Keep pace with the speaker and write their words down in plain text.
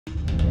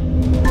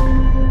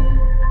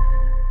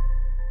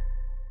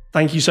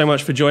Thank you so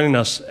much for joining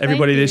us,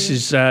 everybody. Thank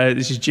you.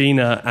 This is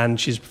Gina, and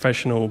she's a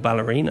professional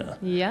ballerina.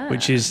 Yeah.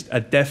 Which is a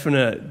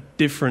definite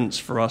difference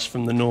for us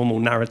from the normal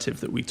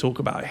narrative that we talk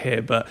about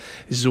here. But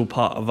this is all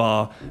part of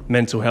our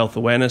Mental Health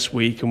Awareness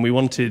Week, and we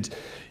wanted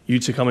you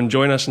to come and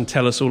join us and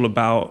tell us all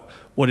about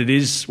what it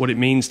is, what it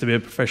means to be a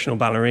professional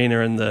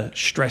ballerina, and the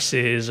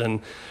stresses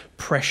and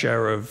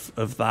pressure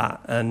of that,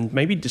 and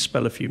maybe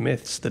dispel a few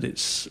myths that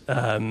it's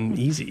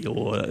easy,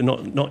 or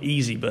not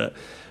easy, but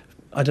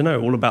I don't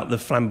know, all about the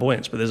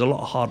flamboyance, but there's a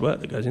lot of hard work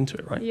that goes into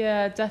it, right?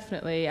 Yeah,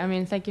 definitely. I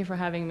mean, thank you for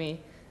having me.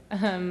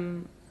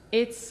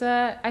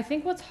 I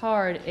think what's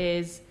hard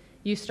is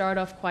you start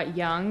off quite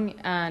young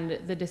and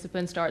the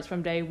discipline starts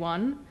from day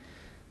one.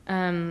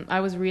 I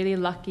was really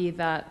lucky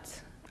that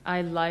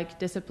I like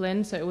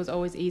discipline, so it was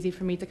always easy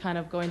for me to kind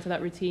of go into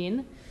that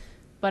routine.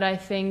 But I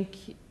think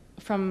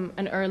from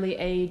an early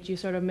age, you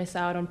sort of miss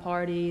out on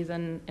parties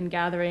and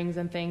gatherings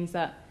and things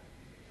that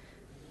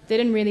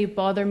didn't really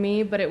bother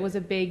me, but it was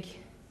a big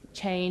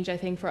change, I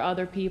think, for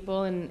other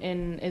people,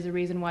 and is a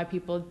reason why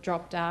people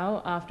dropped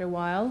out after a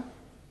while.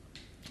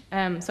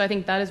 So I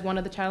think that is one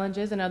of the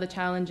challenges. Another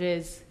challenge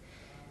is,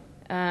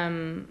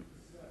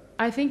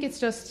 I think it's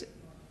just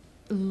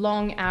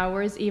long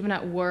hours. Even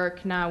at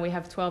work now, we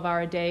have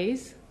 12-hour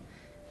days,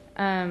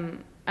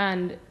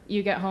 and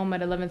you get home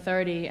at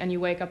 11:30, and you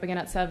wake up again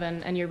at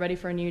 7, and you're ready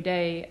for a new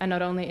day. And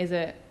not only is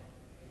it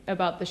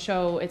about the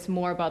show, it's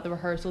more about the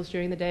rehearsals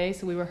during the day.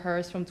 So we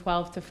rehearse from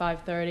 12 to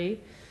 5:30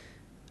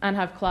 and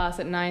have class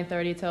at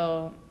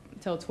 9:30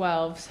 till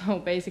 12. So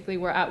basically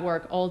we're at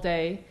work all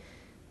day,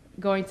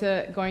 going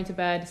to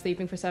bed,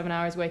 sleeping for 7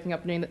 hours, waking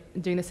up and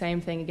doing the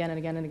same thing again and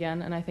again and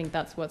again. And I think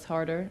that's what's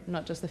harder,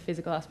 not just the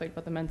physical aspect,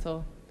 but the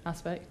mental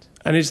aspect.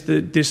 And is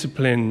the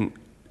discipline,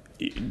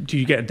 do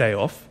you get a day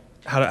off?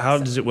 How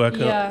does it work?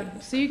 Yeah,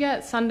 so you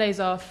get Sundays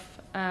off,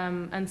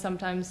 and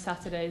sometimes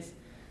Saturdays.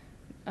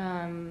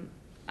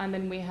 And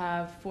then we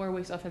have 4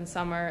 weeks off in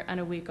summer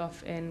and a week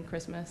off in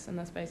Christmas, and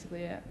that's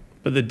basically it.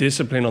 But the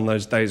discipline on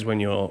those days when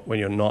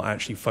you're not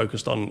actually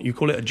focused on, you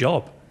call it a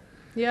job.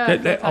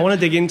 Yeah. I want to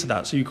dig into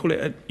that. So you call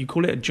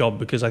it a job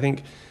because I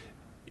think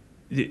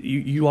this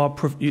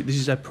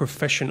is a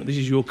professional. This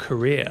is your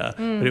career,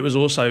 but it was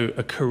also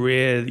a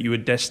career that you were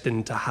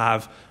destined to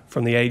have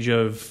from the age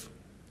of.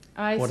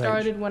 I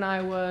started when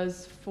I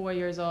was 4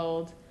 years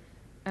old,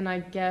 and I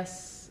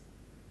guess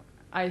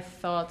I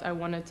thought I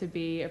wanted to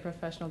be a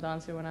professional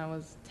dancer when I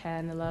was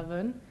 10,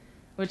 11,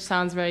 which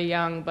sounds very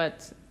young,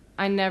 but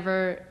I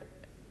never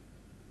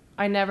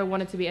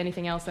wanted to be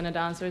anything else than a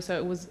dancer, so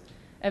it was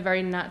a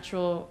very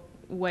natural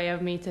way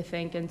of me to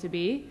think and to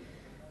be.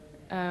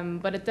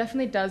 But it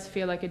definitely does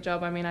feel like a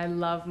job. I mean, I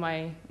love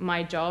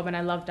my job, and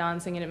I love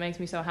dancing, and it makes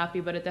me so happy,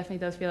 but it definitely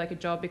does feel like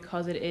a job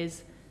because it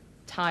is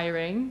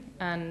tiring,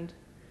 and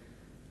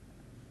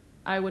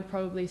I would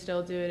probably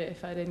still do it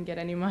if I didn't get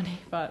any money,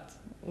 but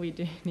we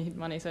do need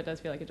money, so it does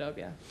feel like a job,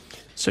 yeah.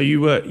 So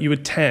you were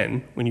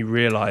 10 when you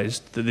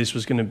realised that this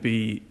was going to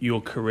be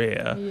your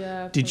career.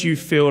 Yeah. Did you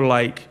feel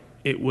like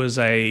it was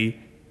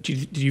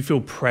did you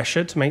feel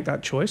pressure to make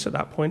that choice at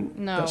that point?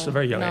 No. That's a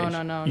very young age.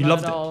 No, you not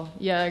loved at it. all.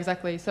 Yeah,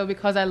 exactly. So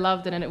because I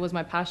loved it and it was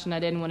my passion, I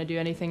didn't want to do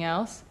anything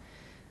else.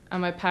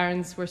 And my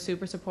parents were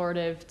super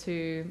supportive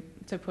to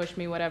push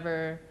me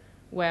whatever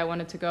way I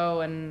wanted to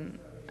go, and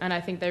I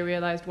think they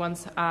realized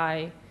once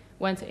I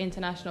went to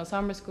international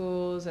summer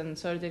schools and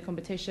sort of did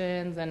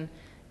competitions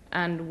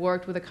and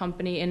worked with a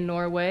company in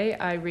Norway,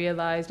 I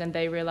realized, and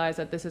they realized,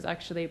 that this is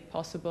actually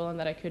possible and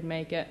that I could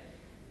make it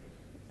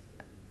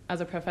as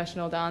a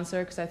professional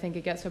dancer, because I think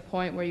it gets to a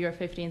point where you're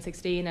 15,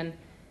 16 and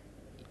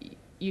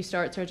you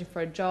start searching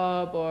for a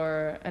job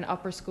or an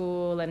upper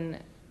school,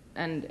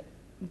 and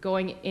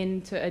going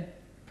into a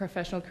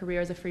professional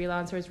career as a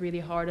freelancer is really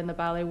hard in the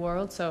ballet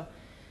world. So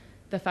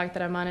the fact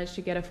that I managed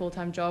to get a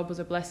full-time job was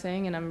a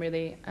blessing, and I'm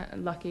really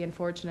lucky and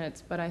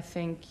fortunate. But I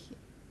think,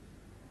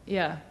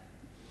 yeah.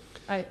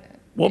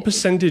 What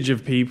percentage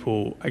of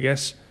people, I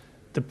guess,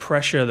 the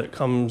pressure that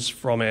comes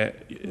from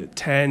it,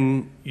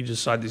 10, you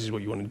decide this is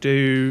what you want to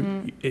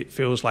do, it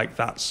feels like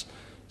that's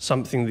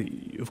something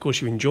that, of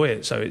course, you enjoy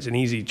it, so it's an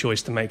easy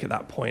choice to make at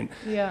that point.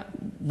 Yeah.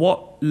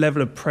 What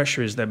level of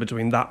pressure is there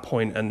between that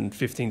point and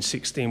 15,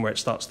 16, where it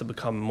starts to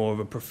become more of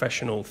a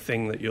professional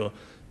thing that you're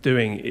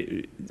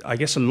doing? I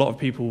guess a lot of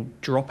people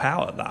drop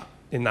out at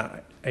in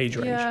that age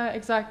range. Yeah,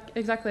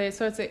 exactly.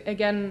 So it's,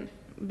 again,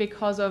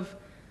 because of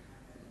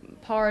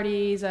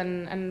parties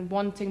and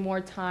wanting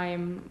more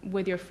time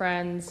with your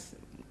friends,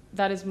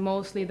 that is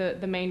mostly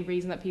the main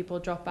reason that people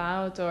drop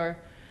out, or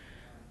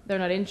they're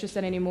not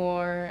interested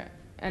anymore.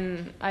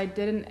 And I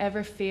didn't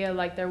ever feel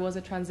like there was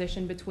a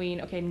transition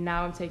between, okay,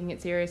 now I'm taking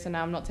it serious and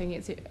now I'm not taking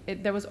it serious.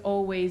 There was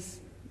always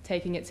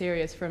taking it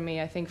serious for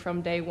me. I think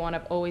from day one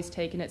I've always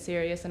taken it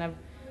serious, and I've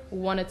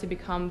wanted to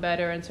become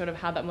better and sort of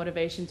had that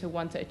motivation to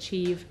want to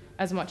achieve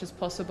as much as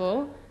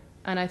possible.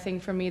 And I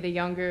think for me, the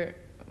younger,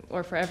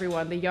 or for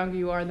everyone, the younger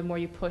you are and the more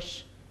you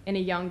push in a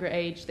younger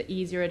age, the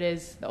easier it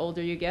is the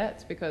older you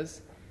get,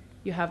 because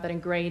you have that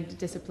ingrained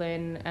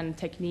discipline and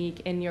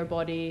technique in your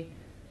body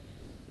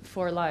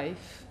for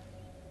life.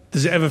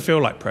 Does it ever feel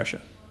like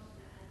pressure?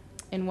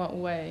 In what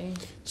way?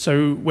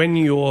 So when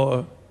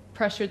you're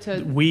Pressure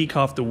to week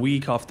after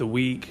week after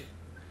week,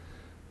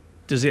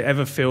 does it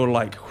ever feel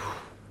like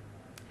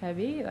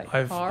heavy, like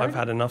I've hard?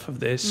 had enough of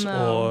this,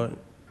 No, or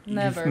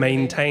never you've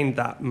maintained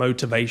that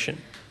motivation?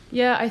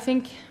 Yeah, I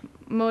think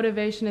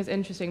motivation is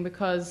interesting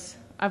because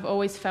I've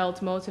always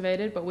felt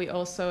motivated, but we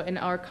also, in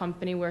our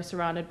company, we're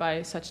surrounded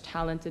by such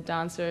talented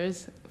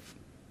dancers,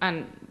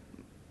 and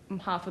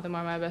half of them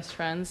are my best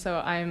friends,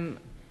 so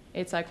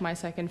it's like my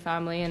second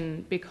family,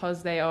 and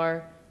because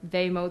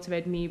they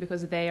motivate me,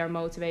 because they are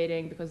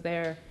motivating, because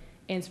they're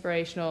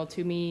inspirational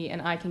to me,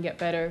 and I can get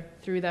better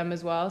through them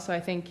as well. So I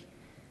think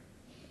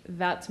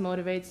that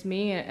motivates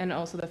me, and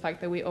also the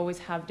fact that we always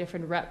have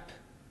different rep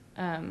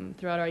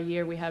throughout our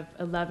year. We have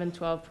 11,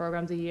 12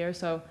 programs a year,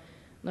 so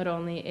not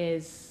only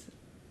is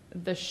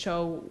the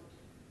show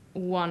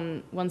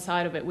one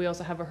side of it, we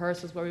also have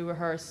rehearsals where we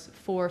rehearse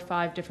 4 or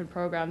 5 different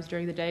programs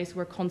during the day, so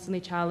we're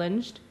constantly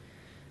challenged.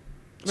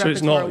 So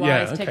it's not,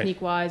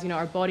 technique-wise,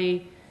 our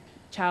body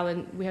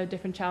challenge. We have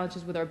different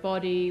challenges with our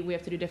body. We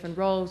have to do different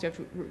roles. We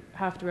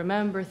have to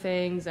remember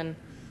things, and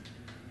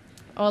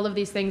all of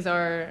these things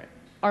are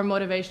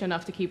motivation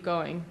enough to keep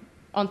going.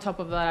 On top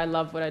of that, I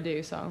love what I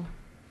do, so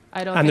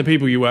I don't. And the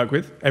people you work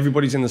with,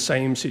 everybody's in the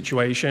same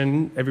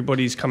situation.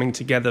 Everybody's coming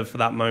together for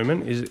that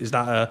moment. Is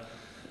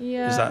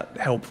that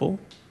helpful?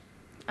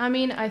 I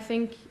mean, I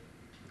think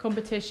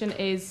competition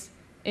is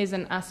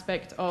an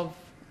aspect of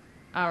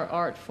our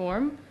art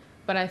form.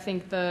 But I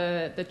think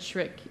the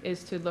trick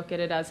is to look at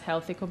it as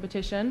healthy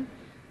competition,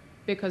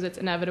 because it's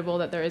inevitable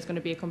that there is going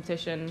to be a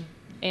competition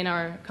in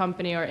our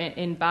company or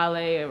in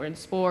ballet or in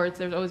sports.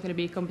 There's always going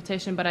to be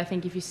competition. But I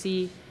think if you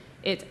see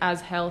it as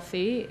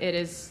healthy, it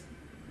is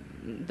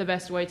the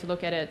best way to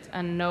look at it,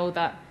 and know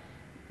that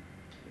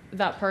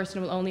that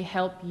person will only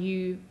help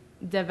you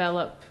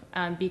develop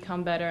and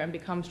become better and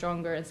become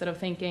stronger, instead of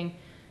thinking,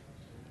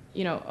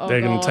 oh,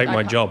 they're going to take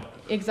my job.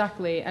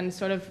 Exactly, and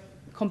sort of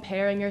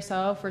comparing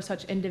yourself for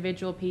such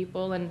individual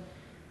people. And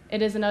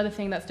it is another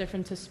thing that's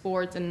different to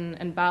sports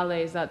and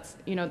ballet, is that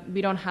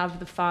we don't have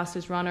the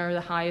fastest runner,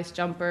 the highest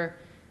jumper.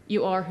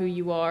 You are who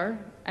you are,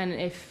 and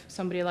if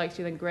somebody likes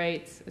you, then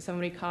great. If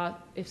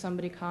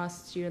somebody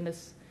casts you in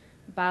this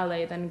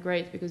ballet, then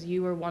great, because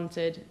you were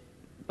wanted.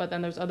 But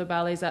then there's other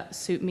ballets that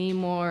suit me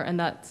more and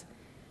that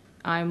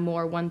I'm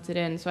more wanted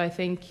in. So I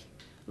think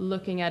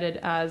looking at it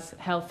as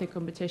healthy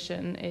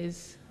competition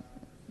is,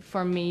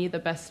 for me, the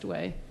best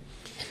way.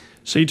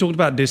 So you talked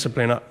about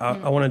discipline.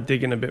 I want to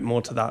dig in a bit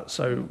more to that.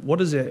 So what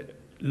does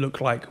it look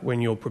like when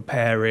you're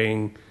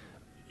preparing,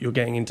 you're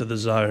getting into the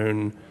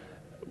zone?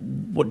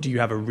 What do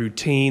you have, a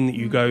routine that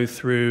you go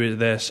through? Is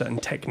there certain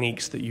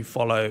techniques that you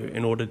follow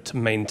in order to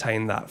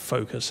maintain that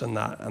focus and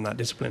that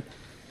discipline?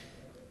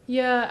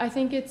 Yeah, I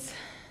think it's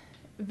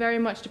very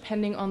much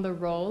depending on the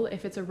role.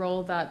 If it's a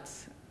role that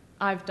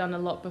I've done a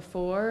lot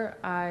before,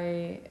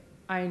 I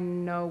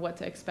know what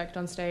to expect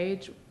on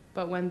stage.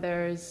 But when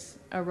there's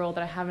a role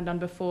that I haven't done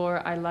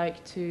before, I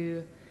like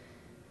to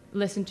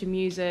listen to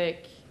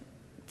music.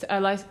 I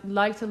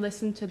like to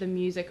listen to the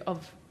music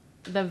of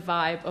the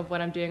vibe of what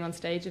I'm doing on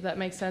stage, if that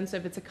makes sense. So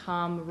if it's a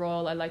calm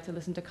role, I like to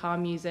listen to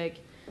calm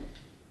music.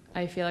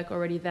 I feel like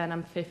already then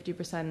I'm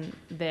 50%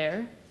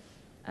 there.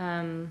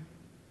 And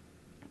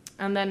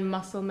then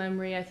muscle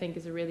memory, I think,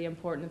 is a really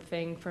important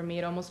thing for me.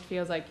 It almost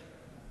feels like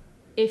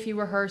if you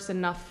rehearse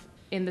enough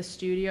in the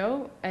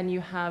studio and you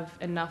have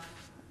enough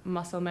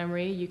muscle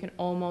memory, you can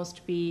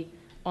almost be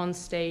on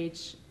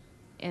stage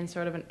in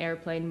sort of an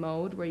airplane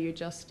mode, where you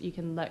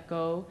can let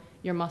go.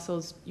 Your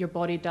muscles, your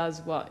body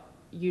does what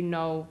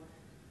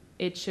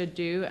it should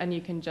do, and you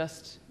can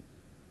just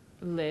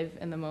live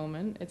in the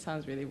moment. It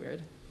sounds really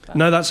weird.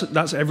 No,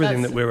 that's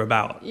everything that we're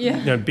about.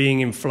 Yeah.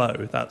 Being in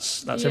flow.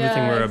 That's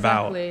everything we're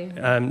exactly.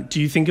 about.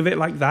 Do you think of it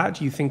like that?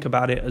 Do you think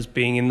about it as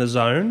being in the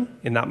zone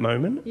in that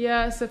moment?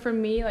 Yeah. So for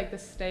me, like, the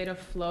state of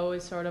flow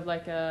is sort of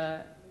like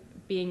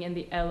being in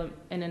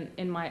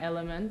in my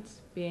element,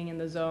 being in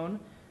the zone,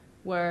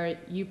 where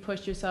you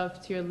push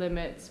yourself to your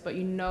limits, but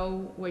you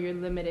know where your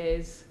limit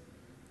is,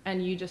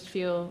 and you just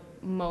feel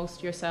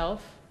most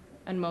yourself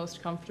and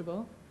most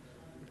comfortable.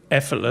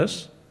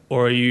 Effortless,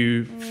 or are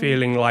you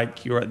feeling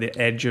like you're at the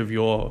edge of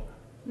your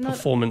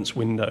performance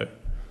window?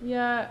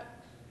 Yeah,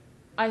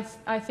 I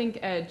think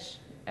edge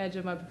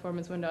of my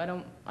performance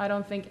window. I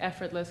don't think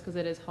effortless, because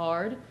it is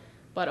hard,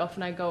 but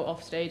often I go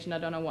off stage and I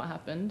don't know what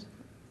happened.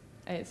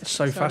 It's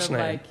so sort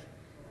fascinating. of like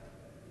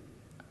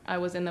I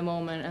was in the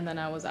moment and then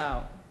I was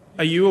out.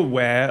 Are you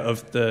aware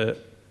of the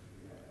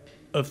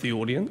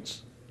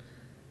audience?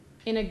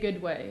 In a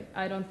good way.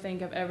 I don't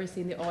think I've ever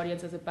seen the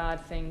audience as a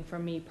bad thing for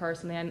me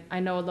personally. And I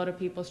know a lot of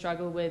people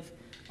struggle with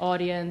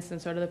audience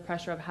and sort of the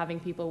pressure of having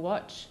people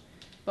watch.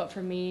 But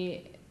for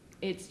me,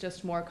 it's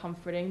just more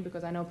comforting,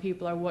 because I know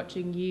people are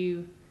watching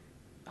you,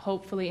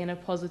 hopefully in a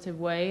positive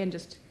way, and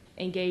just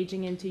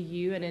engaging into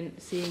you and in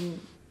seeing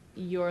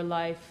your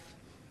life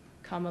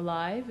come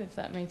alive, if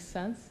that makes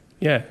sense.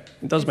 Yeah,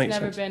 it does make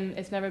sense.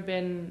 It's never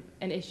been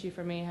an issue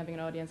for me having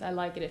an audience. I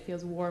like it. It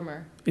feels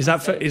warmer. Is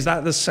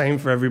that the same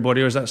for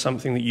everybody, or is that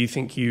something that you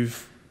think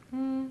you've...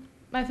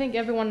 I think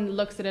everyone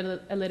looks at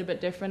it a little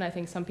bit different. I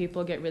think some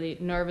people get really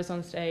nervous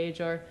on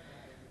stage or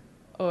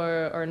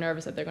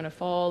nervous that they're going to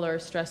fall, or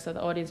stressed that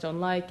the audience don't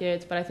like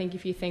it. But I think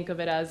if you think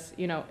of it as,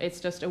 you know, it's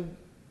just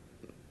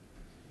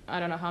I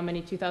don't know how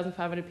many,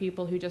 2,500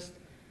 people who just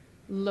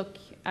look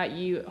at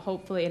you,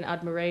 hopefully in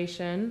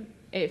admiration,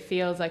 it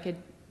feels like a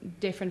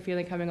different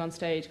feeling coming on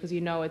stage, because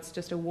you know it's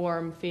just a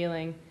warm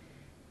feeling.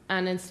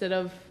 And instead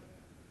of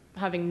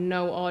having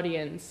no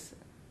audience,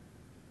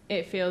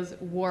 it feels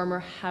warmer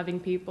having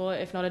people.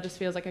 If not, it just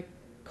feels like a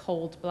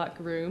cold black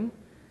room.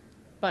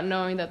 But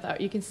knowing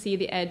that you can see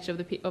the edge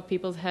of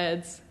people's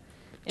heads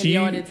in the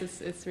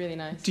audience, it's really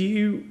nice. Do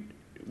you,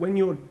 when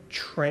you're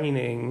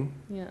training,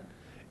 yeah,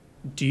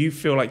 do you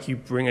feel like you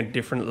bring a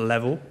different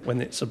level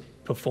when it's a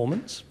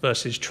performance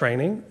versus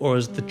training, or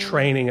is the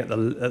training at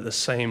the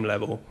same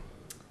level?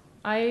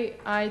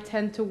 I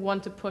tend to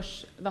want to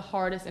push the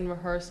hardest in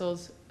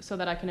rehearsals so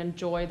that I can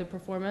enjoy the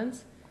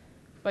performance.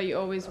 But you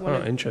always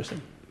want. Oh,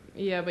 interesting.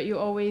 Yeah, but you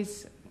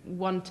always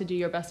want to do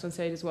your best on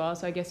stage as well.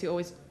 So I guess you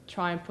always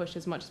try and push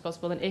as much as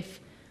possible. And if,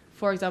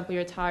 for example,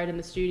 you're tired in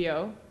the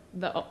studio,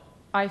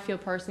 I feel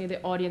personally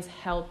the audience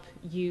help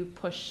you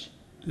push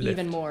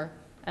even more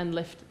and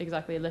lift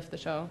the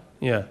show.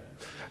 Yeah.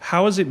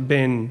 How has it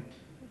been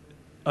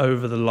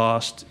over the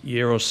last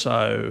year or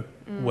so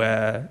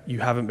where you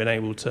haven't been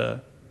able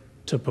to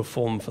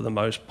perform for the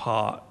most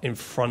part in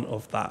front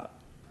of that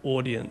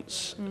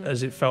audience?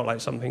 Has it felt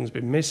like something's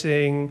been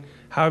missing?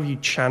 How have you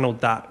channeled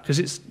that? Because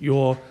it's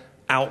your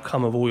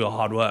outcome of all your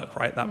hard work,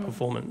 right? That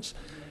performance.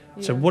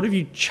 Yeah. So what have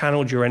you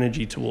channeled your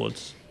energy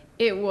towards?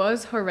 It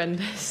was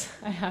horrendous,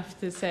 I have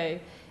to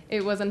say.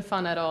 It wasn't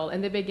fun at all.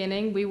 In the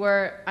beginning, we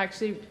were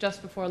actually,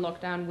 just before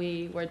lockdown,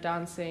 we were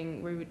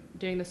dancing. We were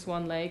doing the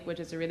Swan Lake, which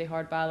is a really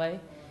hard ballet.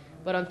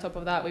 But on top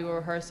of that, we were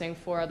rehearsing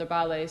 4 other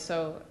ballets.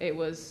 So it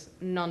was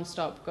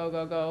non-stop, go,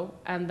 go, go.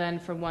 And then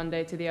from one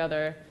day to the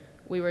other,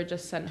 we were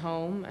just sent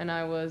home. And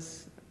I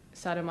was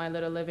sat in my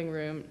little living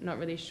room, not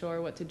really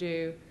sure what to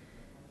do.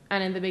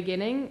 And in the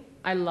beginning,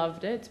 I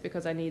loved it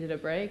because I needed a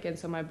break. And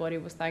so my body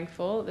was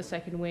thankful. The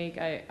second week,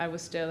 I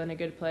was still in a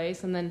good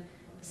place. And then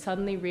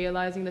suddenly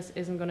realizing this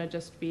isn't going to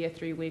just be a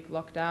 3-week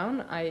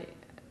lockdown,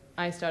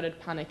 I started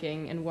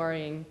panicking and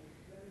worrying,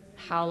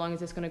 how long is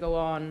this going to go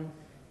on?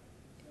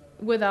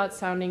 Without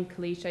sounding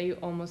cliche, you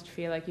almost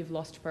feel like you've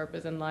lost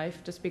purpose in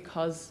life, just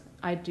because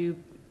I do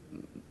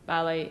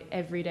ballet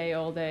every day,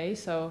 all day.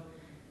 So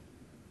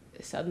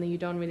suddenly you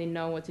don't really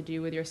know what to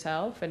do with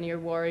yourself, and you're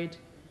worried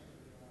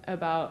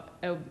about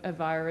a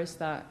virus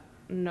that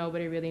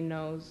nobody really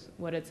knows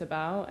what it's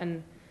about.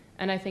 And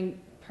I think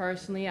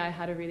personally I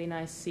had a really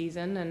nice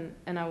season,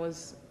 and I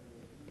was,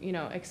 you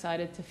know,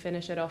 excited to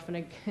finish it off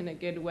in a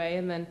good way,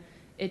 and then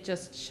it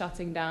just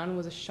shutting down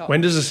was a shock.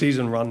 When does the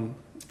season run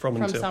from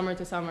until? Summer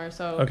to summer.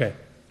 So okay.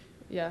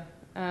 Yeah,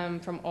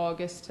 from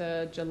August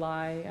to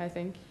July, I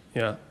think.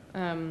 Yeah.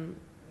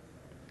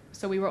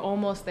 So we were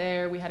almost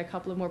there. We had a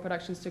couple of more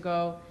productions to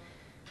go.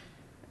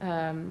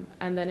 And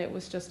then it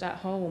was just at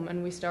home,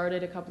 and we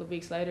started a couple of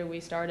weeks later, we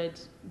started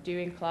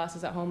doing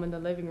classes at home in the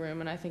living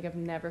room, and I think I've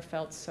never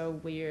felt so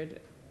weird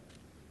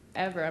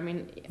ever. I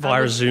mean,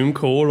 via a Zoom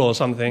call or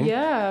something?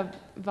 Yeah,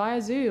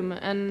 via Zoom.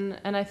 And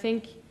I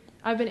think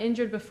I've been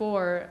injured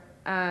before,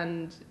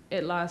 and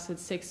it lasted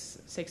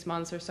six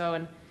months or so,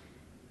 and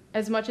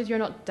as much as you're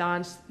not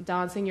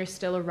dancing, you're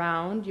still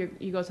around.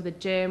 You go to the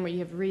gym, or you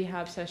have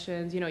rehab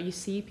sessions, you know, you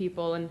see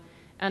people,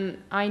 and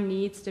I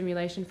need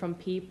stimulation from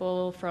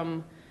people,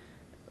 from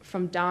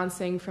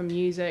dancing, from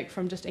music,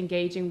 from just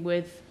engaging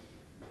with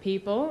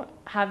people.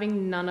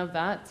 Having none of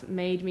that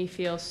made me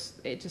feel,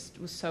 it just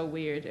was so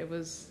weird. It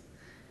was.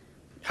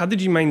 How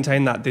did you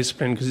maintain that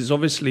discipline? Because it's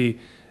obviously,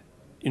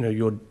 you know,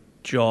 your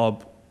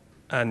job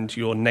and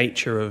your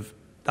nature of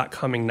that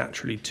coming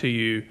naturally to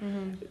you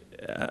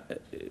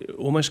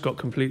almost got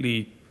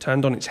completely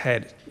turned on its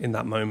head in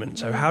that moment.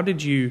 So how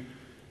did you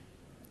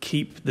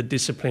keep the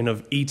discipline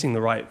of eating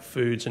the right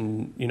foods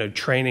and, you know,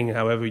 training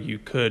however you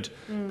could?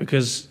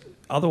 Because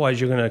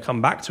otherwise you're going to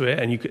come back to it,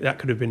 and that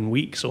could have been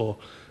weeks or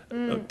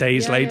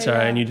days later,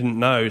 and you didn't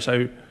know.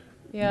 So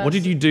what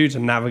did you do to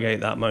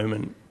navigate that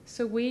moment?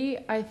 So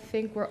I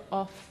think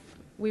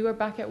we were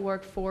back at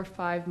work 4 or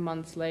 5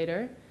 months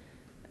later.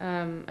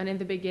 And in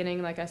the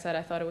beginning, like I said,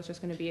 I thought it was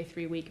just going to be a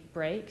 3-week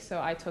break.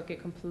 So I took it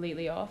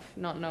completely off,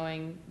 not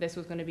knowing this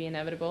was going to be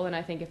inevitable. And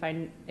I think if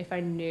I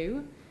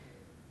knew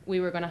we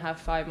were going to have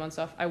 5 months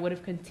off, I would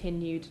have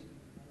continued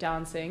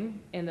dancing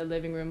in the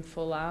living room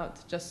full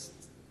out,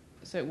 just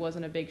so it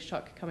wasn't a big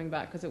shock coming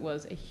back, because it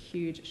was a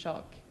huge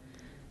shock,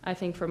 I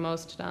think, for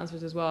most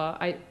dancers as well.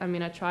 I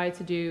mean, I tried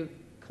to do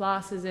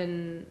classes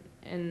in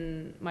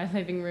my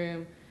living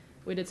room.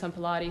 We did some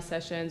Pilates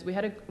sessions. We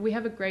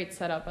have a great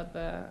setup at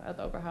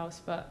the Opera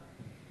House, but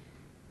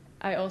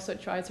I also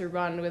tried to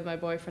run with my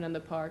boyfriend in the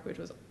park, which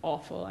was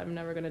awful. I'm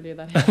never going to do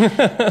that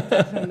again.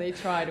 Definitely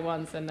tried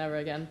once and never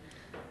again.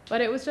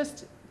 But it was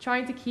just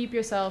trying to keep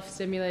yourself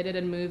stimulated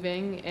and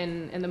moving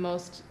in the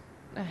most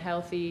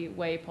healthy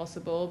way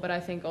possible, but I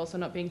think also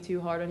not being too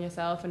hard on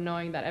yourself and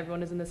knowing that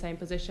everyone is in the same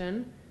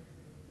position.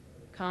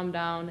 Calm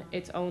down.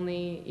 It's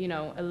only, you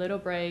know, a little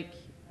break.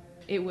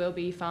 It will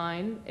be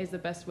fine is the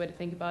best way to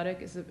think about it,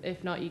 because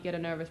if not, you get a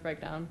nervous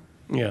breakdown.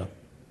 Yeah.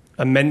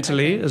 And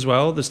mentally as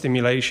well, the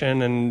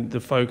stimulation and the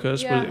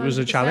focus, yeah, was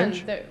a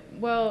challenge?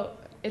 Well,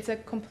 it's a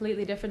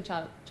completely different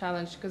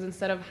challenge, because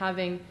instead of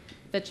having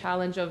the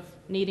challenge of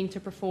needing to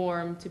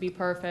perform, to be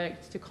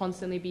perfect, to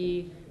constantly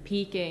be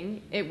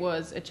peaking, it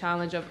was a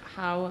challenge of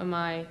how am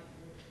I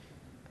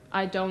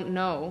don't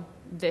know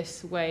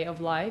this way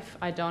of life.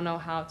 I don't know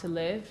how to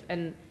live.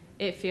 And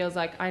it feels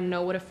like I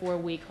know what a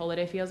 4-week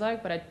holiday feels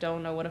like, but I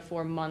don't know what a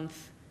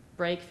 4-month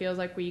break feels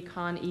like, where you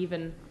can't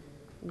even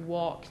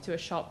walk to a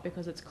shop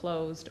because it's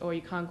closed, or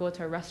you can't go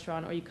to a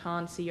restaurant, or you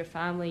can't see your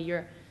family.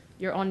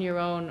 You're on your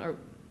own or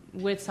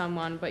with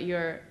someone, but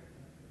you're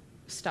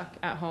stuck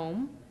at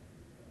home.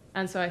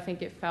 And so I think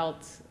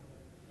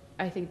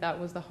that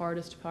was the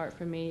hardest part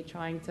for me,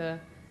 trying to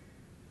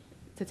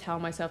tell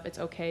myself it's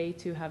okay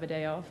to have a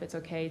day off, it's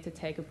okay to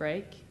take a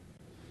break.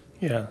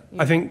 Yeah.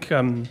 I think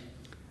a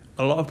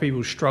lot of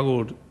people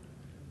struggled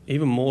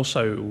even more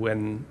so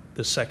when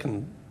the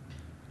second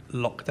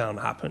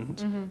lockdown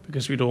happened,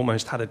 because we'd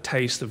almost had a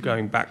taste of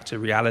going back to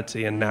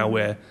reality, and now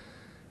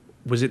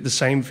was it the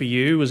same for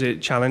you? Was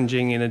it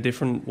challenging in a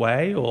different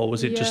way, or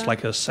was it just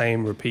like a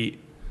same repeat?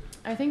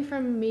 I think for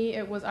me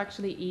it was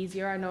actually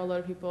easier. I know a lot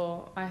of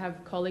people, I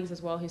have colleagues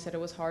as well who said it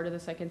was harder the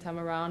second time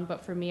around,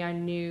 but for me I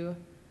knew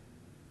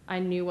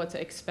what to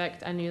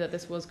expect. I knew that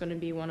this was going to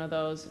be one of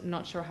those,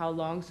 not sure how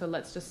long, so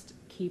let's just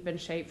keep in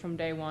shape from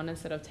day one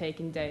instead of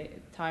taking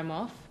time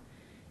off.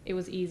 It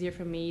was easier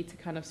for me to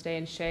kind of stay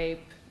in shape.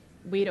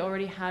 We'd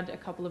already had a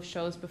couple of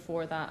shows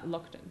before that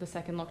the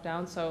second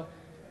lockdown, so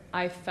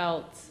I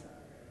felt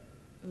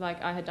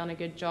like I had done a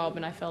good job,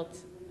 and I felt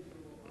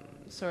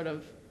sort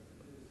of,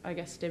 I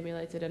guess,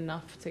 stimulated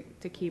enough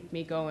to keep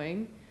me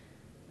going.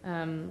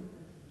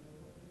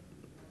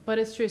 But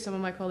it's true, some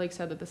of my colleagues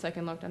said that the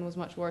second lockdown was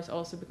much worse,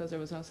 also because there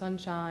was no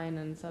sunshine,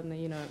 and suddenly,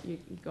 you know, you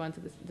go into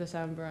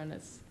December and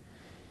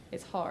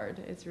it's hard.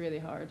 It's really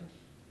hard.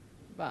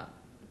 But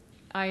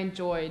I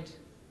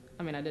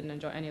didn't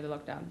enjoy any of the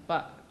lockdown,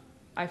 but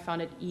I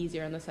found it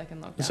easier in the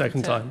second lockdown. The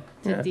second time.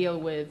 To deal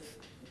with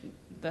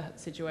the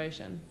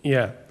situation.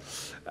 Yeah.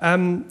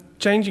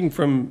 Changing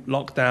from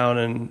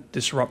lockdown and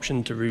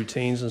disruption to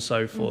routines and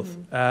so forth,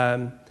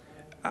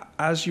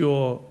 as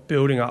you're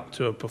building up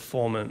to a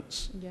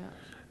performance,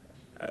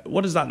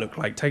 what does that look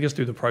like? Take us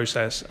through the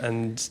process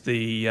and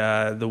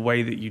the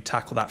way that you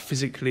tackle that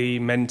physically,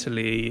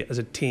 mentally, as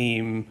a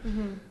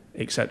team,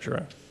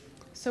 etc.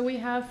 So we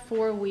have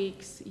 4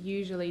 weeks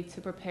usually to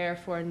prepare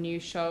for a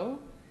new show.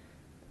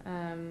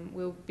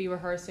 We'll be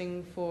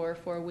rehearsing for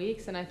 4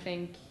 weeks, and I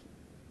think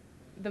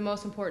the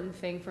most important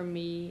thing for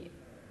me,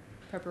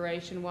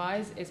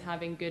 preparation-wise, is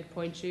having good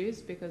point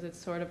shoes, because it's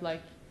sort of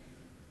like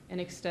an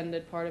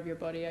extended part of your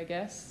body, I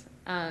guess.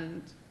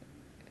 And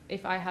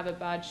if I have a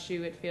bad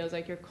shoe, it feels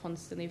like you're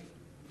constantly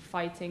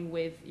fighting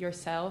with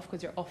yourself,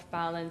 because you're off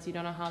balance. You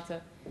don't know how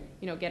to,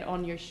 get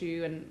on your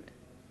shoe.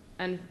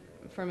 And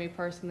for me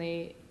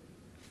personally,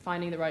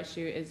 finding the right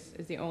shoe is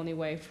the only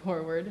way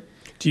forward.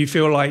 Do you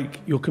feel like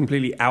you're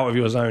completely out of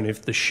your zone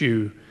if the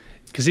shoe,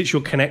 because it's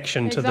your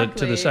connection to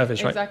the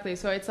surface, right? Exactly.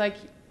 So it's like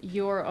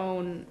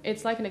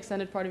it's like an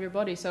extended part of your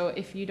body. So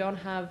if you don't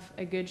have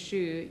a good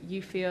shoe,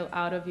 you feel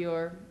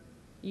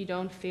you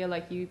don't feel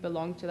like you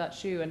belong to that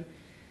shoe. And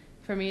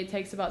for me, it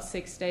takes about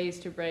 6 days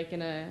to break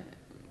in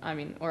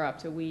or up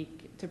to a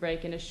week to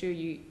break in a shoe.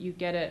 You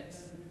get it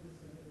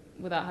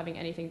without having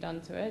anything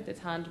done to it. It's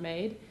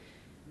handmade.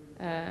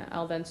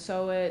 I'll then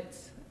sew it.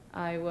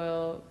 I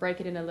will break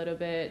it in a little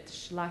bit,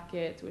 shellac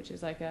it, which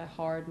is like a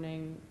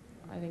hardening,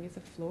 I think it's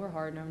a floor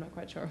hardener, I'm not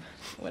quite sure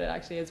what it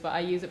actually is, but I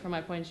use it for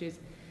my point shoes.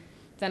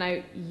 Then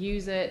I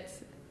use it,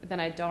 then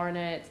I darn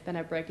it, then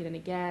I break it in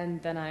again,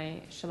 then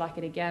I shellac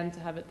it again to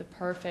have it the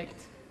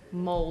perfect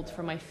mold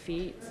for my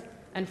feet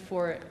and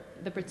for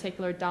the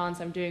particular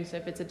dance I'm doing. So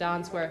if it's a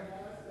dance where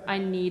I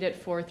need it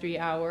for 3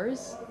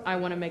 hours, I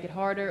want to make it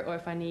harder, or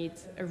if I need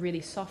a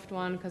really soft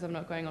one because I'm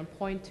not going on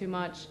point too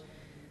much.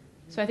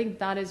 So I think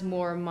that is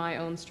more my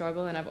own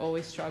struggle, and I've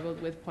always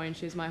struggled with point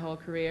shoes my whole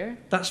career.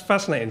 That's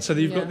fascinating. So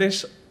you've got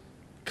this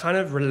kind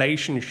of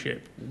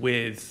relationship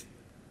with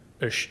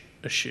a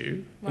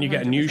shoe, and you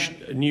get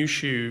a new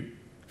shoe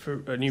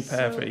for a new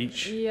pair for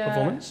each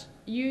performance?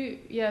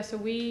 So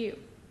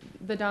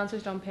the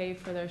dancers don't pay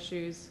for their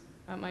shoes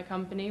at my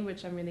company,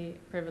 which I'm really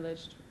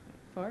privileged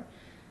for.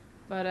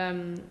 But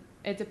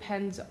it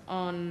depends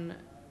on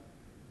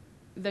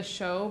the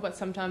show, but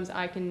sometimes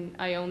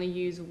I only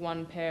use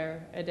one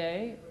pair a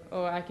day,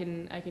 or I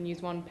can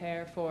use one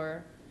pair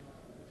for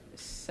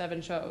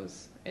 7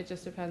 shows. It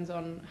just depends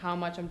on how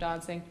much I'm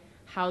dancing,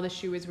 how the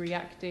shoe is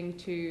reacting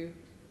to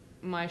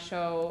my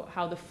show,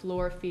 how the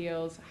floor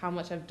feels, how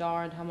much I've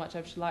darned, how much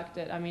I've shellacked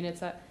it. I mean,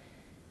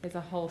 it's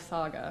a whole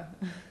saga.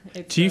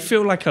 Do you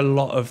feel like a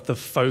lot of the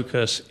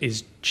focus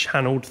is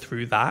channeled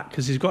through that?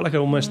 Because he's got like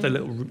almost a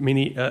little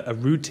mini a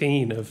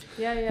routine of,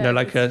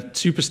 like a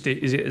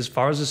superstition. Is it as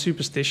far as a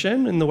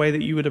superstition in the way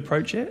that you would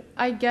approach it?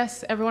 I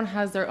guess everyone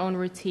has their own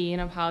routine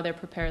of how they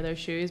prepare their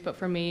shoes, but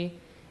for me,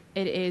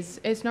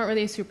 it's not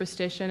really a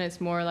superstition. It's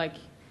more like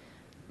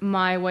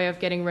my way of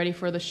getting ready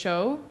for the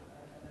show.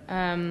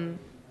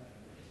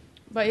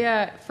 But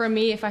yeah, for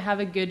me, if I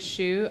have a good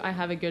shoe, I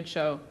have a good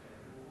show.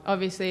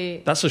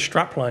 Obviously, that's a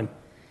strap line.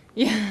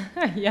 Yeah.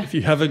 If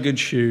you have a good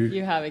shoe,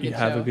 you have a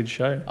good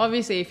show.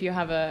 Obviously, if you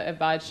have a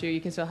bad shoe,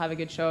 you can still have a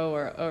good show,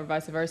 or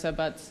vice versa.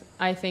 But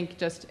I think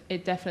just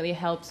it definitely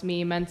helps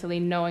me mentally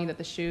knowing that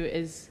the shoe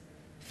is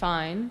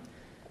fine.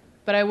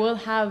 But I will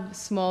have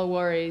small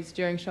worries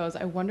during shows.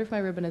 I wonder if my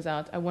ribbon is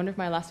out. I wonder if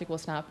my elastic will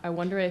snap. I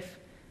wonder if,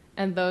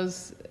 and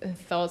those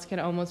thoughts can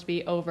almost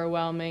be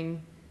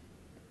overwhelming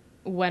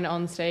when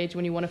on stage,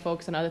 when you want to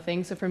focus on other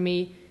things. So for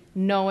me,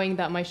 knowing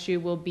that my shoe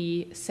will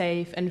be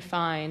safe and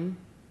fine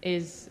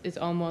is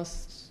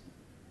almost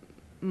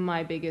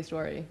my biggest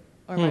worry,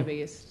 or my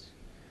biggest.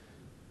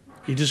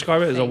 You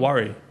describe it as a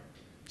worry.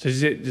 So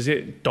does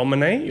it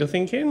dominate your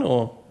thinking,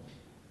 or?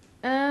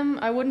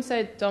 I wouldn't say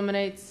it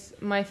dominates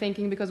my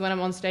thinking, because when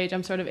I'm on stage,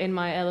 I'm sort of in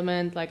my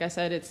element. Like I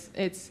said,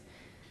 it's.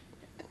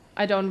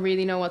 I don't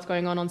really know what's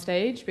going on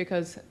stage,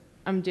 because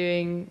I'm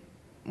doing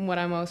what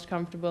I'm most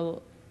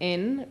comfortable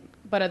in.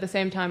 But at the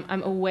same time,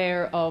 I'm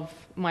aware of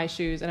my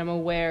shoes, and I'm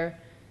aware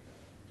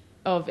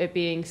of it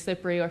being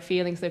slippery or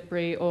feeling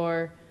slippery,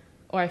 or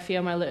I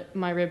feel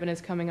my ribbon is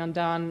coming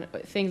undone.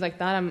 Things like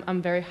that.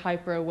 I'm very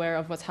hyper aware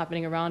of what's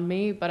happening around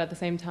me, but at the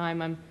same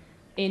time, I'm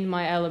in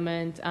my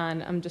element,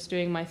 and I'm just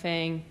doing my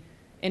thing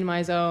in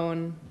my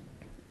zone,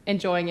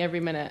 enjoying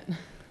every minute.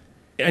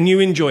 And you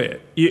enjoy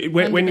it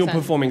when you're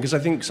performing, because I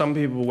think some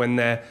people, when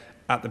they're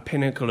at the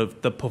pinnacle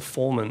of the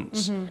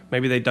performance,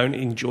 maybe they don't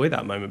enjoy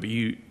that moment, but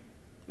you...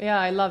 Yeah,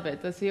 I love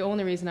it. That's the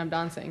only reason I'm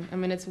dancing. I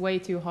mean, it's way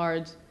too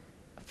hard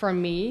for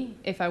me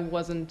if I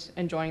wasn't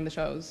enjoying the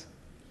shows.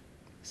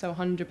 So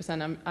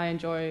 100% I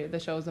enjoy the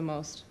shows the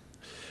most.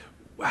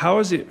 How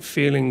is it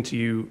feeling to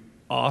you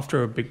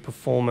after a big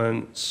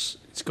performance?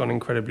 It's gone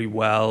incredibly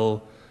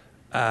well.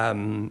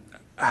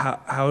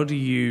 How do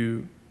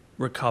you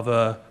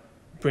recover,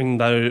 bring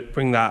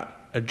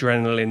that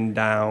adrenaline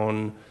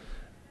down,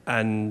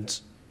 and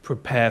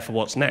prepare for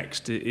what's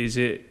next? Does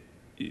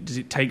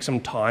it take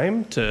some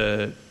time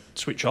to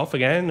switch off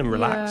again and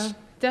relax? Yeah,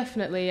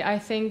 definitely. I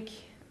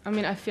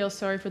feel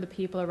sorry for the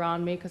people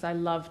around me, because I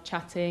love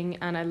chatting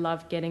and I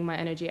love getting my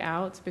energy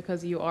out,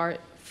 because you are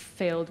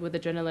filled with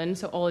adrenaline.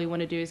 So all you want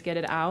to do is get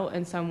it out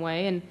in some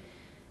way.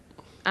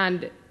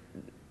 And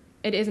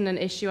it isn't an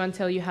issue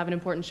until you have an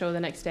important show the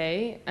next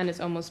day. And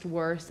it's almost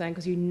worse then,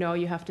 because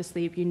you have to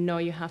sleep,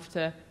 you have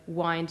to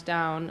wind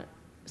down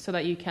so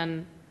that you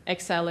can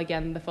excel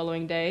again the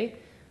following day.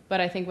 But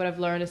I think what I've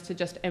learned is to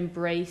just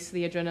embrace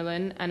the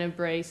adrenaline and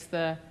embrace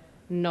the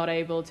not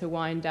able to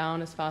wind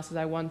down as fast as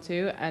I want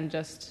to, and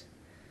just,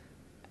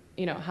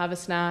 have a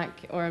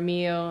snack or a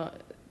meal,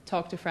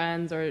 talk to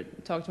friends or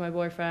talk to my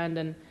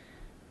boyfriend,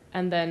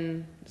 and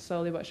then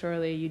slowly but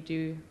surely you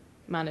do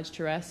manage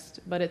to rest.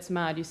 But it's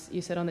mad.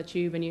 You sit on the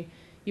tube and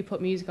you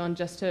put music on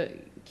just to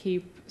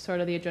keep sort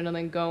of the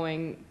adrenaline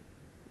going,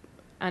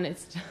 and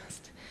it's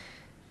just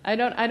I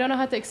don't know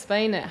how to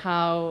explain it,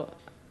 how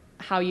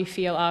you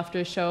feel after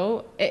a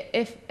show,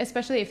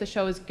 especially if the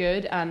show is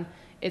good and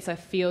it's a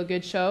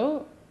feel-good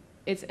show,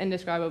 it's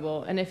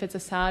indescribable. And if it's a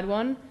sad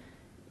one,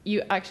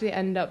 you actually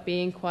end up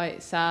being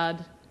quite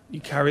sad. You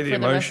carry the for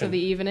emotion. the rest of the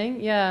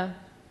evening, yeah.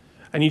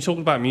 And you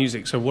talked about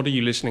music, so what are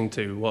you listening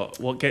to?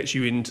 What gets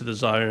you into the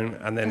zone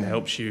and then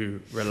helps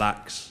you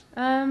relax?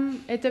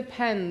 It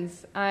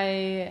depends.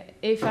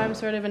 If I'm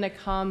sort of in a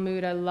calm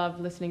mood, I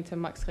love listening to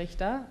Max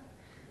Richter,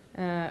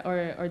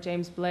 or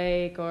James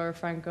Blake, or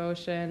Frank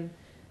Ocean.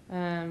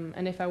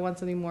 And if I want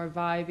something more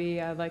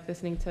vibey, I like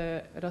listening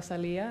to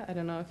Rosalia. I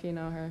don't know if you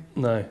know her.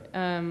 No.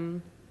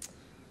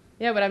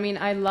 Yeah, but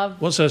I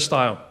love... What's her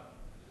style?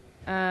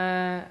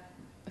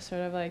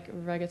 Sort of like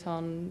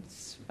reggaeton,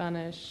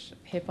 Spanish,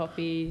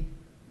 hip-hop-y.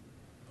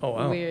 Oh,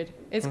 wow. Weird.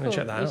 It's cool.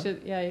 Check that out.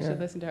 You should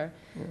listen to her.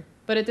 Yeah.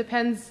 But it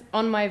depends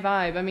on my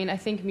vibe. I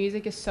think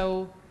music is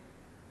so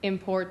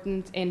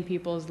important in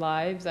people's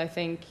lives. I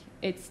think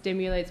it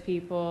stimulates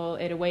people,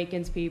 it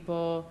awakens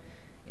people,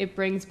 it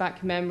brings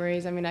back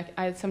memories.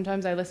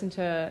 Sometimes I listen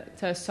to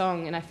a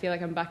song and I feel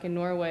like I'm back in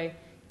Norway,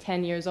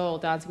 10 years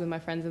old, dancing with my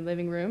friends in the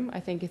living room. I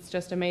think it's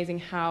just amazing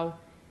how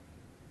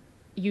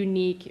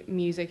unique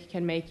music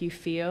can make you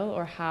feel,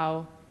 or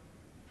how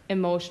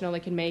emotional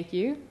it can make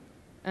you.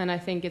 And I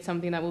think it's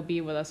something that will be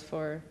with us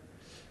for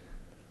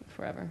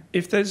forever.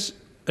 If there's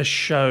a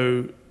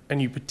show and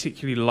you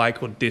particularly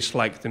like or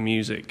dislike the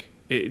music,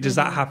 does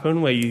that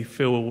happen where you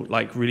feel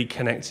like really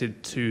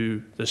connected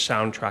to the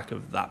soundtrack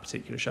of that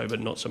particular show, but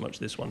not so much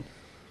this one?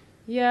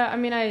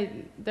 Yeah,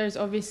 there's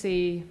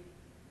obviously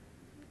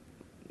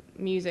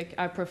music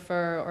I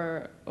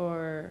prefer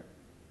or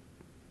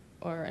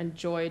or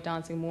enjoy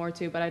dancing more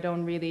to, but I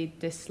don't really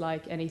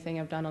dislike anything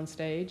I've done on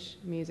stage,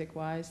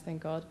 music-wise,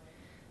 thank God,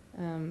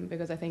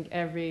 because I think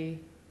every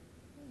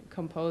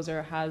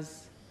composer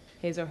has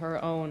his or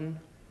her own,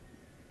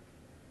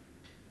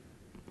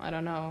 I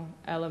don't know,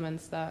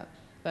 elements that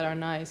are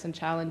nice and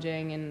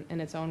challenging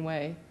in its own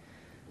way.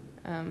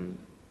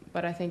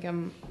 But I think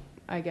I'm,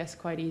 I guess,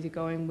 quite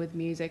easygoing with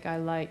music. I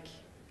like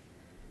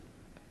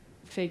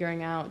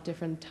figuring out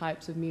different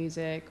types of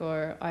music,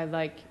 or I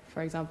like,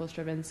 for example,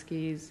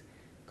 Stravinsky's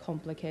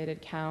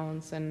complicated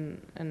counts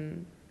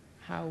and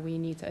how we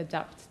need to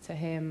adapt to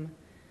him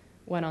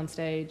when on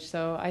stage.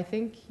 So I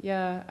think,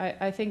 yeah,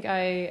 I think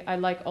I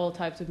like all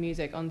types of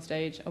music on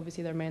stage.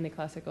 Obviously, they're mainly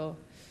classical.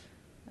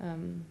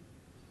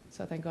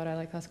 So thank God I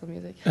like classical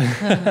music.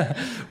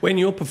 When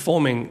you're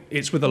performing,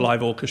 it's with a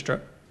live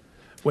orchestra.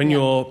 When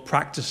you're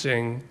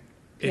practicing,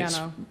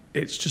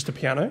 it's just a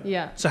piano.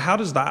 Yeah. So how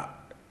does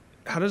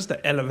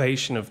the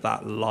elevation of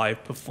that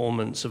live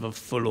performance of a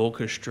full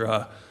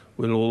orchestra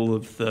with all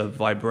of the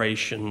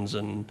vibrations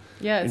and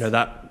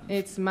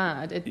it's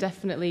mad. It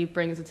definitely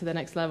brings it to the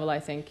next level, I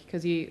think,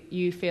 because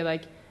you feel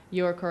like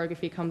your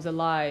choreography comes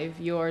alive,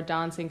 your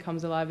dancing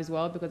comes alive as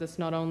well, because it's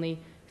not only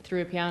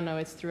through a piano,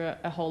 it's through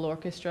a whole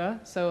orchestra.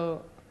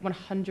 So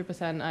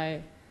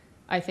 100%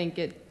 I think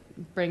it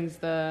brings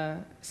the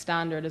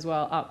standard as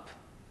well up,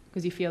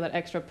 because you feel that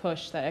extra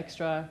push, that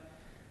extra,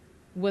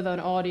 with an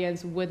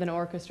audience, with an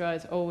orchestra,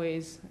 it's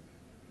always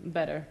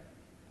better.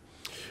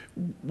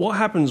 What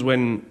happens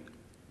when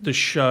the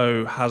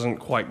show hasn't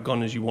quite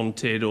gone as you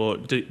wanted, or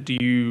do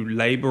you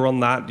labor on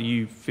that? Do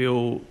you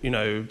feel,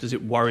 does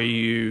it worry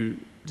you?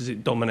 Does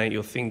it dominate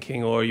your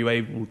thinking, or are you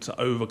able to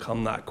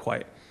overcome that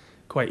quite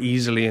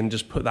easily and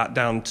just put that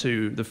down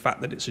to the fact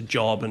that it's a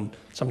job and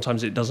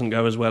sometimes it doesn't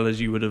go as well as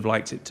you would have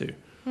liked it to?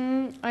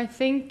 I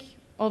think,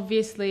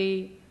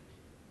 obviously,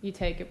 you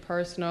take it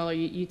personal, or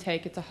you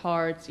take it to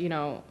heart.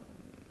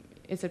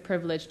 It's a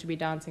privilege to be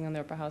dancing on the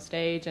Opera House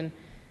stage and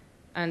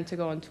to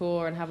go on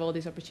tour and have all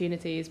these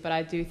opportunities. But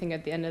I do think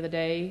at the end of the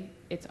day,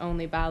 it's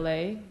only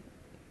ballet.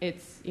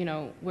 It's,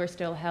 we're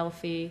still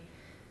healthy,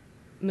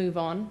 move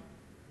on.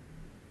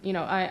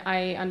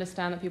 I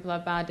understand that people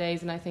have bad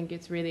days, and I think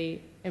it's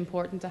really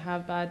important to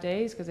have bad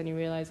days, because then you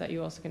realize that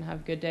you also can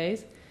have good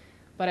days.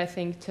 But I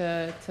think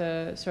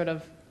to sort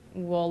of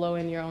wallow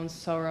in your own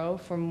sorrow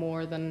for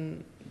more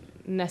than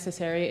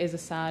necessary is a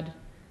sad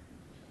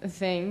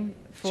thing.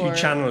 So you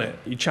channel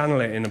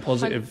it in a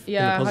positive.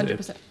 Yeah,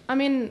 100%. I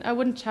mean, I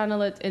wouldn't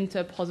channel it into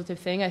a positive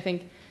thing. I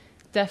think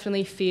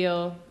definitely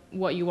feel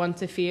what you want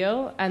to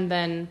feel, and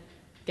then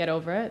get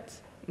over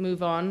it,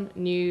 move on,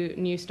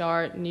 new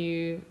start,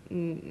 new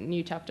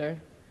chapter.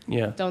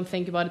 Yeah. Don't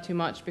think about it too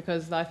much,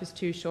 because life is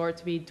too short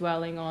to be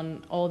dwelling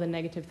on all the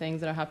negative things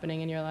that are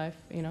happening in your life.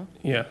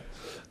 Yeah.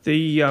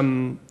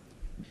 The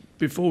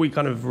before we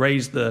kind of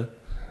raise the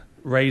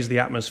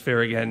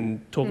atmosphere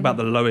again, talk about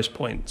the lowest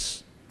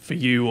points for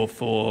you or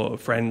for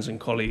friends and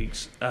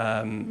colleagues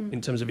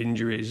in terms of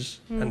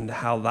injuries and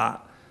how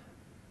that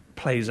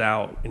plays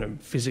out,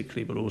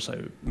 physically but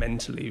also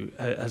mentally.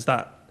 Has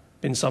that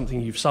been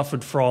something you've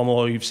suffered from,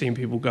 or you've seen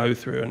people go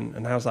through,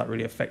 and how's that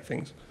really affect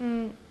things?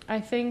 I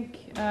think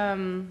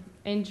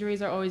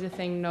injuries are always a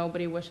thing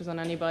nobody wishes on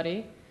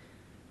anybody,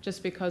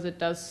 just because it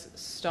does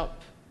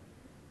stop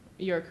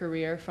your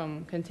career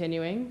from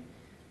continuing.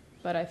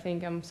 But I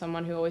think I'm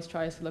someone who always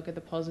tries to look at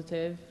the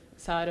positive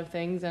side of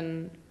things,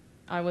 and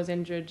I was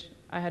injured.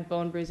 I had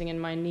bone bruising in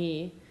my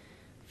knee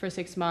for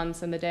 6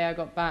 months, and the day I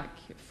got back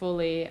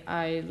fully,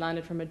 I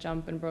landed from a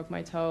jump and broke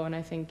my toe, and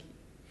I think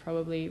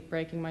probably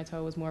breaking my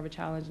toe was more of a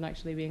challenge than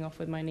actually being off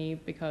with my knee,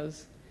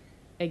 because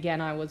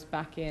again, I was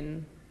back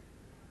in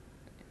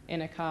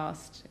a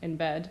cast in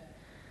bed.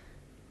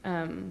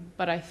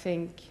 But I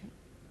think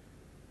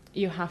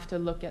you have to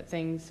look at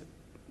things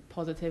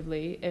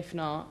positively. If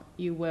not,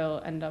 you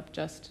will end up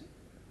just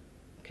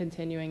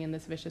continuing in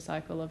this vicious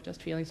cycle of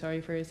just feeling sorry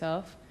for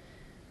yourself.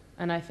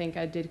 And I think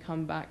I did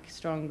come back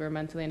stronger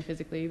mentally and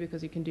physically,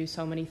 because you can do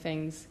so many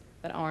things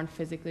that aren't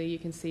physically. You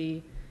can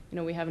see,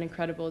 we have an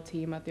incredible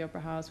team at the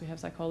Opera House. We have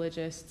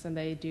psychologists, and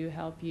they do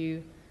help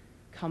you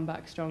come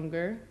back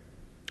stronger.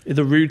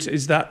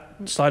 Is that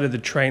side of the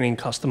training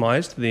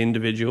customized to the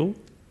individual?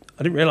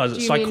 I didn't realize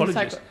it's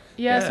psychologists.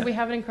 So we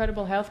have an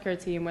incredible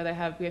healthcare team where we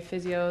have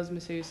physios,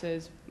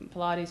 masseuses,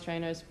 Pilates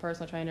trainers,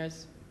 personal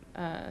trainers,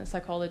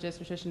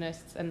 psychologists,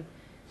 nutritionists, and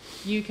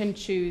you can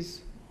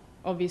choose.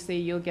 Obviously,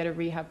 you'll get a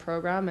rehab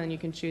program, and you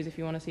can choose if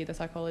you want to see the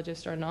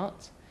psychologist or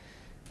not.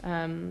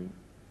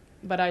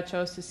 But I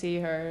chose to see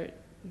her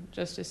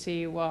just to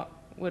see what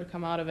would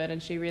come out of it,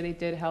 and she really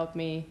did help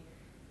me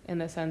in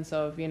the sense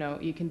of,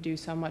 you can do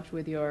so much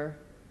with your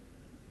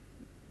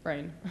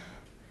brain.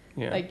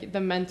 Yeah. Like, the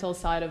mental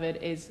side of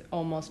it is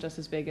almost just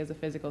as big as the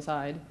physical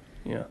side.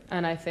 Yeah.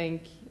 And I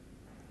think,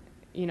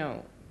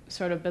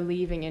 sort of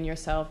believing in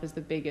yourself is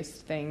the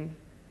biggest thing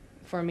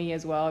for me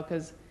as well,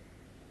 because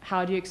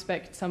how do you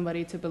expect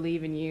somebody to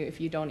believe in you if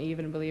you don't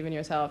even believe in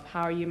yourself?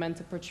 How are you meant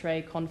to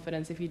portray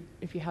confidence if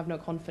you have no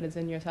confidence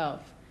in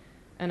yourself?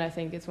 And I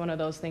think it's one of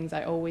those things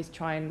I always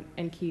try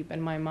and keep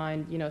in my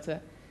mind, you know, to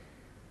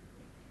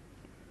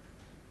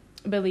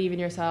believe in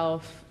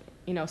yourself,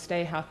 you know,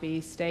 stay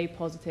happy, stay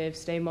positive,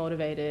 stay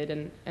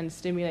motivated, and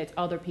stimulate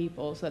other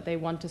people so that they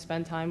want to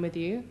spend time with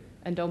you,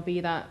 and don't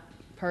be that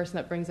person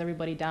that brings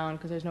everybody down,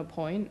 because there's no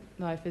point.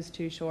 Life is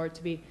too short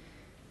to be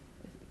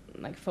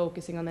like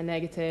focusing on the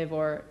negative,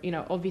 or, you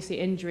know, obviously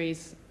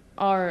injuries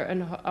are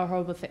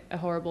a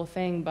horrible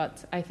thing,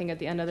 but I think at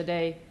the end of the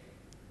day,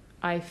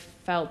 I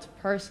felt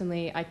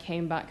personally I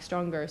came back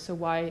stronger, so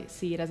why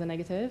see it as a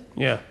negative?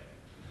 Yeah,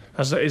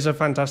 it's a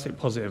fantastic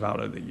positive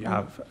outlook that you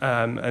have.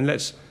 And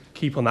let's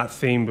keep on that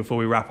theme before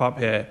we wrap up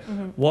here.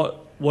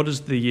 What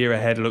does the year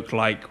ahead look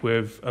like?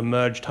 We've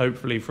emerged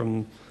hopefully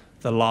from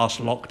the last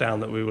lockdown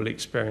that we will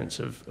experience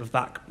of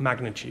that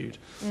magnitude.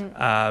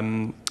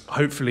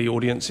 Hopefully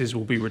audiences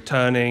will be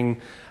returning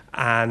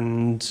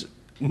and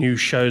new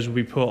shows will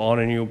be put on,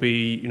 and you'll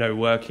be, you know,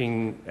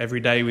 working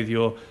every day with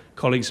your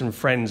colleagues and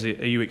friends. Are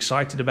you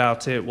excited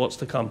about it? What's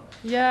to come?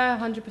 Yeah,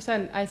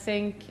 100%. I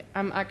think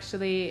I'm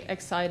actually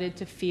excited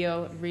to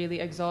feel really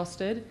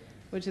exhausted,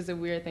 which is a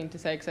weird thing to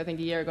say, because I think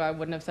a year ago I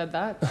wouldn't have said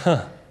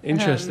that.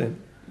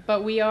 Interesting.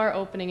 But we are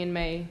opening in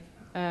May,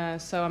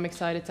 so I'm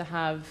excited to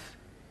have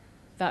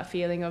that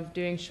feeling of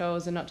doing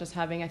shows and not just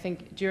having, I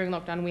think during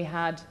lockdown we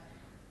had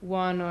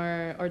one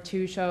or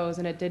two shows,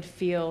 and it did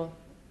feel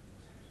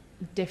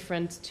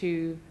different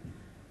to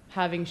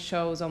having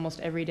shows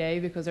almost every day,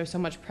 because there's so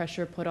much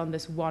pressure put on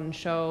this one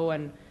show,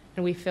 and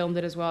we filmed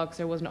it as well because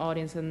there was an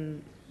audience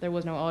and there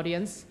was no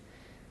audience.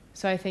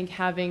 So I think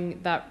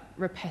having that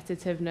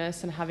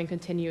repetitiveness and having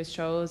continuous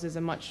shows is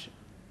a much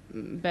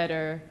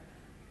better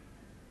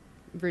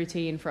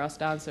routine for us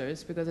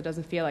dancers, because it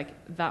doesn't feel like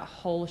that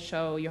whole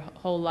show, your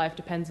whole life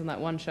depends on that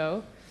one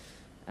show.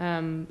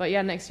 But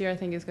yeah, next year I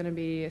think is going to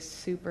be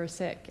super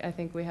sick. I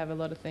think we have a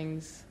lot of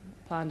things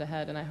planned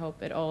ahead, and I hope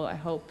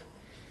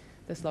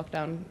this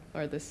lockdown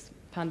or this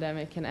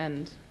pandemic can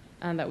end,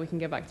 and that we can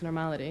get back to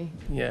normality.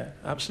 Yeah,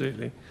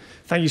 absolutely.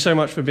 Thank you so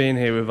much for being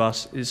here with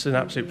us. It's an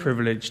absolute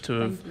privilege to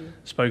have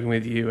spoken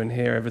with you and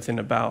hear everything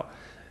about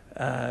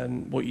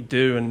what you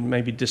do, and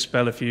maybe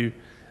dispel a few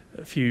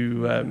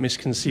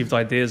misconceived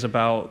ideas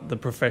about the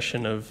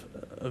profession of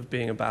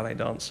being a ballet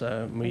dancer.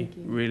 And we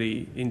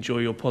really enjoy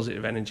your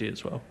positive energy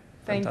as well.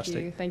 Thank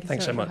Fantastic. you. Thank you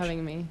Thanks so much for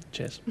having me.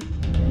 Cheers.